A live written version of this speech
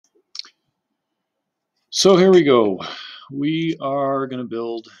So here we go. We are going to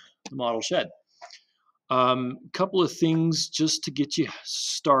build the model shed. Couple of things just to get you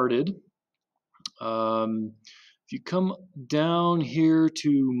started. If you come down here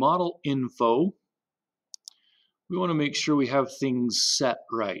to model info, we want to make sure we have things set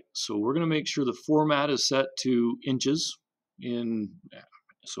right. So we're going to make sure the format is set to inches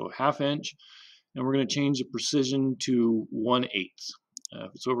so ½ inch, and we're going to change the precision to 1/8.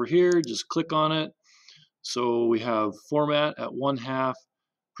 If it's over here, just click on it. So we have format at 1/2,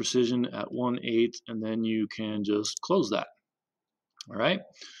 precision at 1/8, and then you can just close that. All right.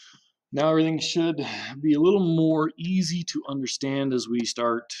 Now everything should be a little more easy to understand as we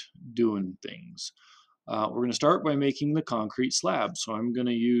start doing things. We're going to start by making the concrete slab. So I'm going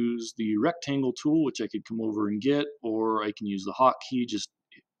to use the rectangle tool, which I could come over and get, or I can use the hotkey, just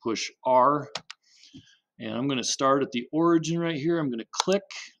push R. And I'm going to start at the origin right here. I'm going to click.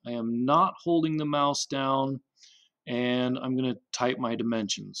 I am not holding the mouse down, and I'm going to type my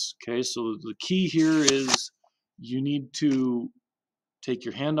dimensions. Okay, so the key here is you need to take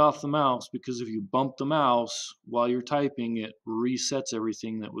your hand off the mouse, because if you bump the mouse while you're typing, it resets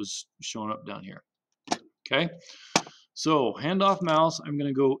everything that was showing up down here. Okay, so hand off mouse. I'm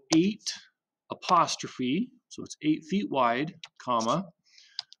going to go 8 apostrophe, so it's 8 feet wide, comma,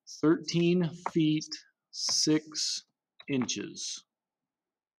 13 feet 6 inches.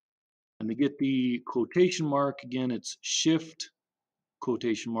 And to get the quotation mark, again, it's shift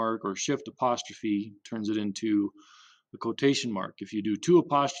quotation mark, or shift apostrophe turns it into the quotation mark. If you do 2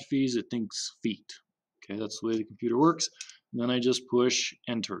 apostrophes, it thinks feet. Okay, that's the way the computer works. And then I just push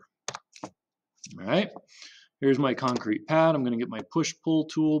enter. All right, here's my concrete pad. I'm going to get my push-pull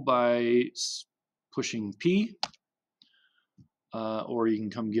tool by pushing P. Or you can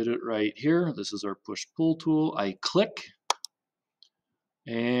come get it right here. This is our push-pull tool. I click,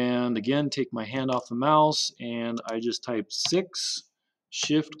 and again, take my hand off the mouse, and I just type 6,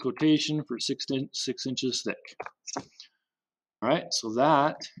 shift quotation for 6 inches thick. All right, so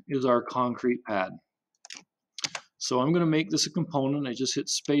that is our concrete pad. So I'm going to make this a component. I just hit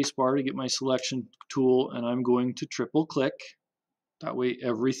spacebar to get my selection tool, and I'm going to triple click. That way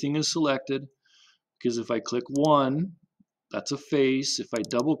everything is selected, because if I click 1, that's a face. If I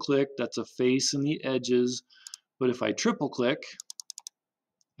double click, that's a face in the edges. But if I triple click,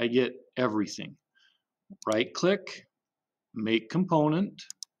 I get everything. Right click, make component,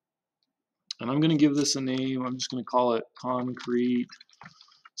 and I'm going to give this a name. I'm just going to call it concrete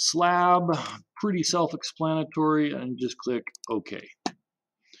slab. Pretty self-explanatory, and just click OK.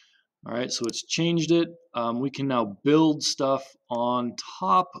 All right, so it's changed it. We can now build stuff on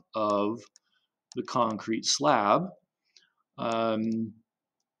top of the concrete slab.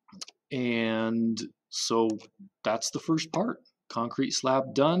 And so that's the first part. Concrete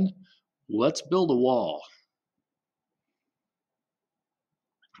slab done. Let's build a wall.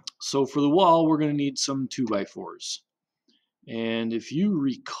 So for the wall, we're going to need some 2x4s. And if you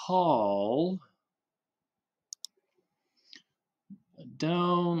recall,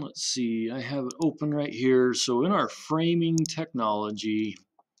 down, let's see, I have it open right here. So in our framing technology,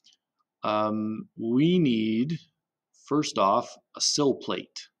 we need, first off, a sill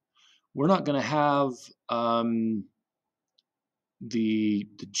plate. We're not going to have the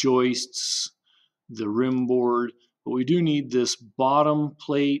joists, the rim board, but we do need this bottom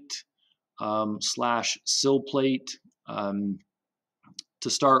plate slash sill plate to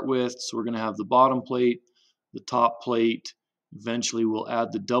start with. So we're going to have the bottom plate, the top plate. Eventually we'll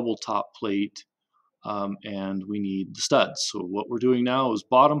add the double top plate, and we need the studs. So what we're doing now is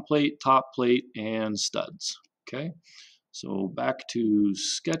bottom plate, top plate, and studs. Okay, so back to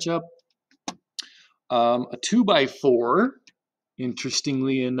SketchUp. A 2x4,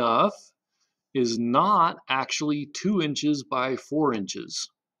 interestingly enough, is not actually 2 inches by 4 inches.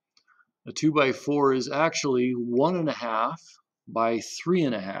 A 2x4 is actually 1.5 by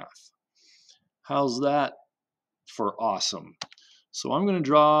 3.5. How's that for awesome? So I'm going to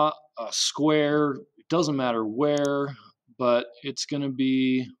draw a square. It doesn't matter where, but it's going to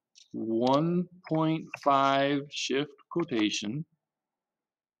be 1.5 shift quotation,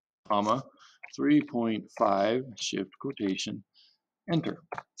 comma, 3.5 shift quotation, enter.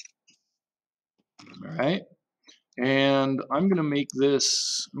 All right, and I'm going to make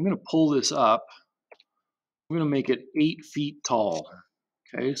this, I'm going to pull this up. I'm going to make it 8 feet tall.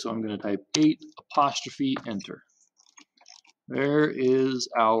 Okay, so I'm going to type 8 apostrophe enter. There is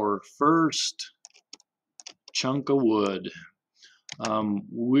our first chunk of wood.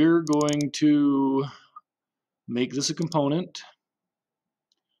 We're going to make this a component.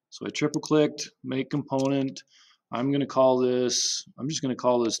 So I triple clicked, make component. I'm going to call this, I'm just going to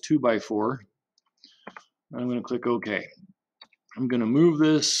call this 2x4. I'm going to click OK. I'm going to move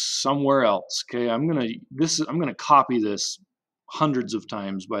this somewhere else. Okay, I'm going to copy this hundreds of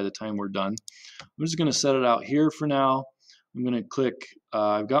times by the time we're done. I'm just going to set it out here for now. I'm going to click,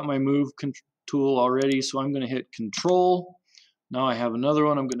 I've got my move tool already, so I'm going to hit Control. Now I have another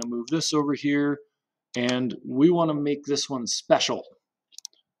one. I'm going to move this over here, and we want to make this one special.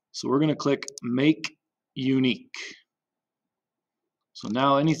 So we're going to click Make Unique. So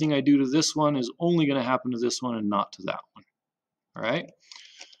now anything I do to this one is only going to happen to this one and not to that one. All right.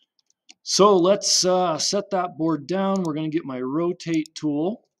 So let's set that board down. We're going to get my rotate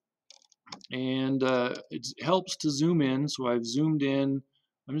tool, and it helps to zoom in. So I've zoomed in.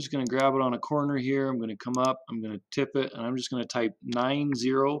 I'm just going to grab it on a corner here. I'm going to come up. I'm going to tip it, and I'm just going to type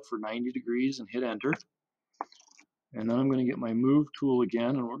 90 for 90 degrees and hit enter. And then I'm going to get my move tool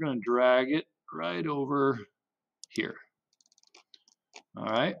again, and we're going to drag it right over here. All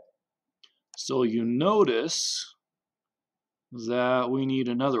right. So you notice that we need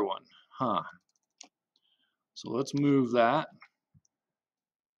another one, huh? So let's move that.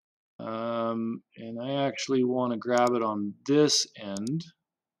 And I actually want to grab it on this end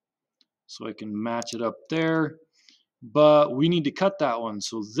so I can match it up there. But we need to cut that one.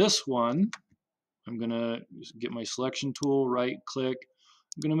 So this one, I'm going to get my selection tool, right click.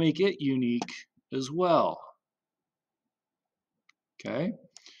 I'm going to make it unique as well. Okay.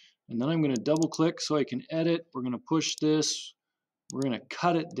 And then I'm going to double click so I can edit. We're going to push this. We're going to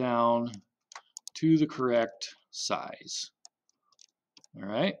cut it down to the correct size. All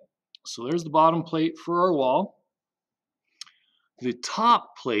right. So there's the bottom plate for our wall. The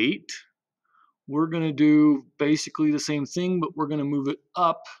top plate, we're going to do basically the same thing, but we're going to move it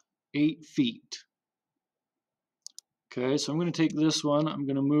up 8 feet. Okay, so I'm going to take this one. I'm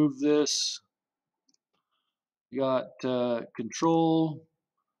going to move this. Got control.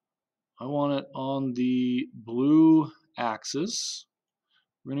 I want it on the blue axis.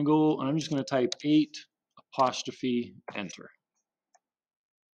 We're going to go, and I'm just going to type 8 apostrophe enter.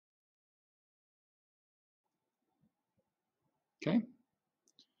 Okay.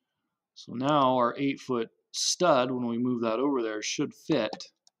 So now our 8-foot stud, when we move that over there, should fit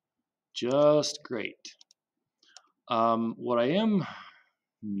just great. What I am,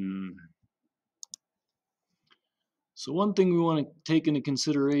 so one thing we want to take into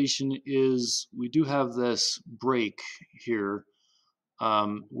consideration is we do have this break here.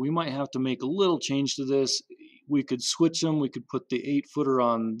 We might have to make a little change to this. We could switch them. We could put the 8-footer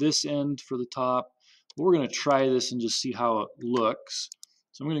on this end for the top. But we're going to try this and just see how it looks.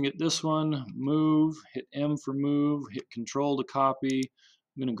 So I'm going to get this one, move, hit M for move, hit Control to copy.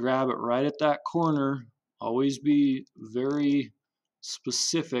 I'm going to grab it right at that corner. Always be very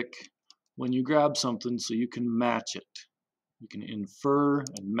specific when you grab something so you can match it. You can infer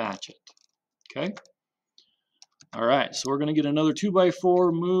and match it. Okay? All right, so we're going to get another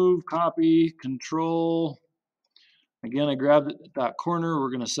 2x4, move, copy, Control. Again, I grabbed it at that corner.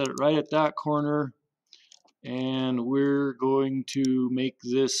 We're going to set it right at that corner. And we're going to make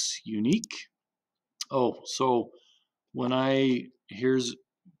this unique. Oh, so here's a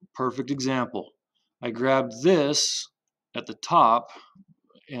perfect example. I grabbed this at the top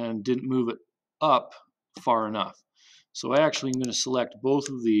and didn't move it up far enough. So I actually am going to select both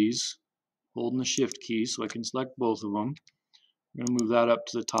of these, holding the shift key so I can select both of them. I'm going to move that up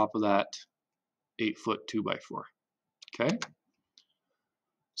to the top of that 8-foot 2x4. Okay.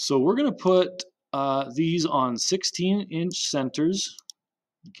 So we're going to put these on 16-inch centers.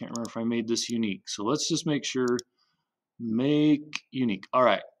 I can't remember if I made this unique. So let's just make sure, make unique. All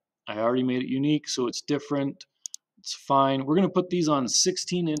right. I already made it unique, so it's different. It's fine. We're going to put these on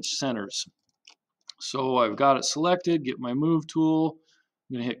 16-inch centers. So I've got it selected, get my move tool.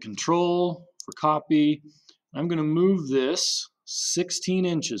 I'm going to hit Control for copy. I'm going to move this 16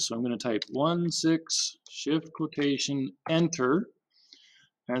 inches. So I'm going to type 16, shift quotation, enter.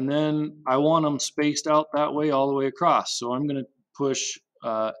 And then I want them spaced out that way all the way across. So I'm going to push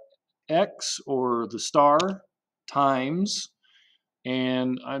X or the star times,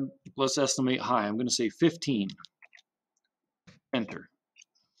 and let's estimate high. I'm going to say 15. Enter.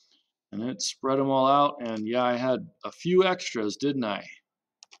 And it spread them all out, and yeah, I had a few extras, didn't I?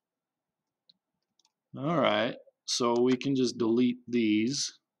 All right, so we can just delete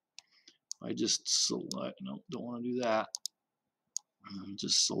these. I just select, no, don't want to do that.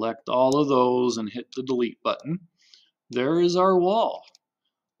 Just select all of those and hit the delete button. There is our wall.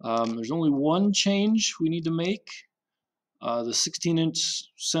 There's only one change we need to make. The 16-inch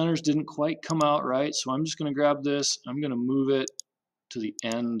centers didn't quite come out right, so I'm just going to grab this. I'm going to move it to the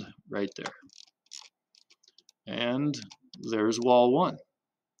end right there. And there's wall 1.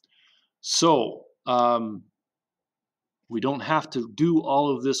 So We don't have to do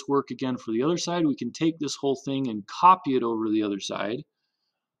all of this work again for the other side. We can take this whole thing and copy it over to the other side.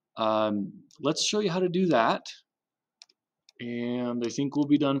 Let's show you how to do that. And I think we'll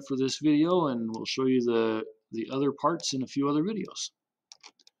be done for this video, and we'll show you the other parts in a few other videos.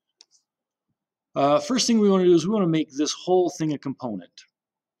 First thing we want to do is we want to make this whole thing a component.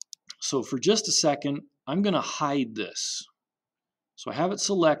 So for just a second, I'm going to hide this. So I have it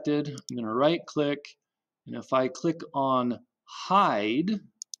selected. I'm going to right click, and if I click on hide,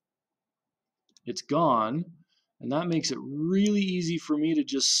 it's gone. And that makes it really easy for me to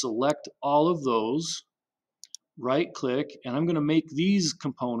just select all of those, right click, and I'm going to make these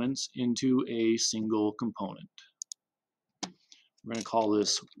components into a single component. We're going to call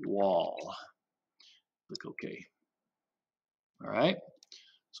this wall. Click OK. All right,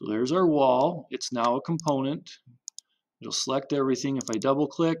 so there's our wall. It's now a component. It'll select everything. If I double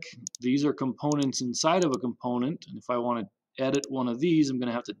click, these are components inside of a component, and if I want to edit one of these, I'm going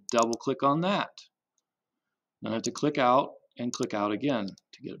to have to double click on that. Then I have to click out and click out again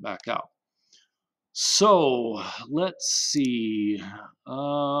to get it back out. So let's see.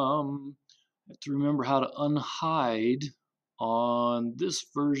 I have to remember how to unhide on this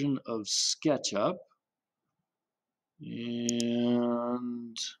version of Sketchup,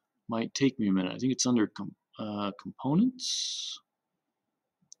 and might take me a minute. I think it's under components,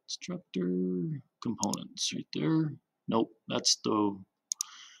 instructor, components right there. Nope, that's the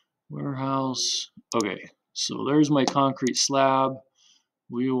warehouse. Okay, so there's my concrete slab.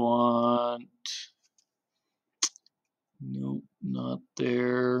 We want, nope, not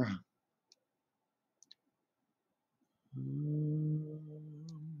there.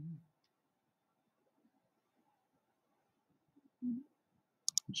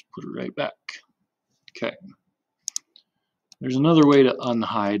 Just put it right back. Okay. There's another way to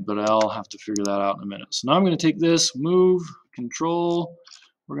unhide, but I'll have to figure that out in a minute. So now I'm going to take this, move, control.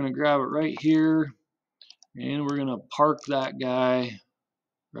 We're going to grab it right here, and we're going to park that guy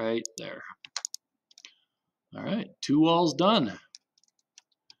right there. All right, 2 walls done.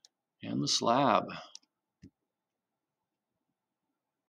 And the slab.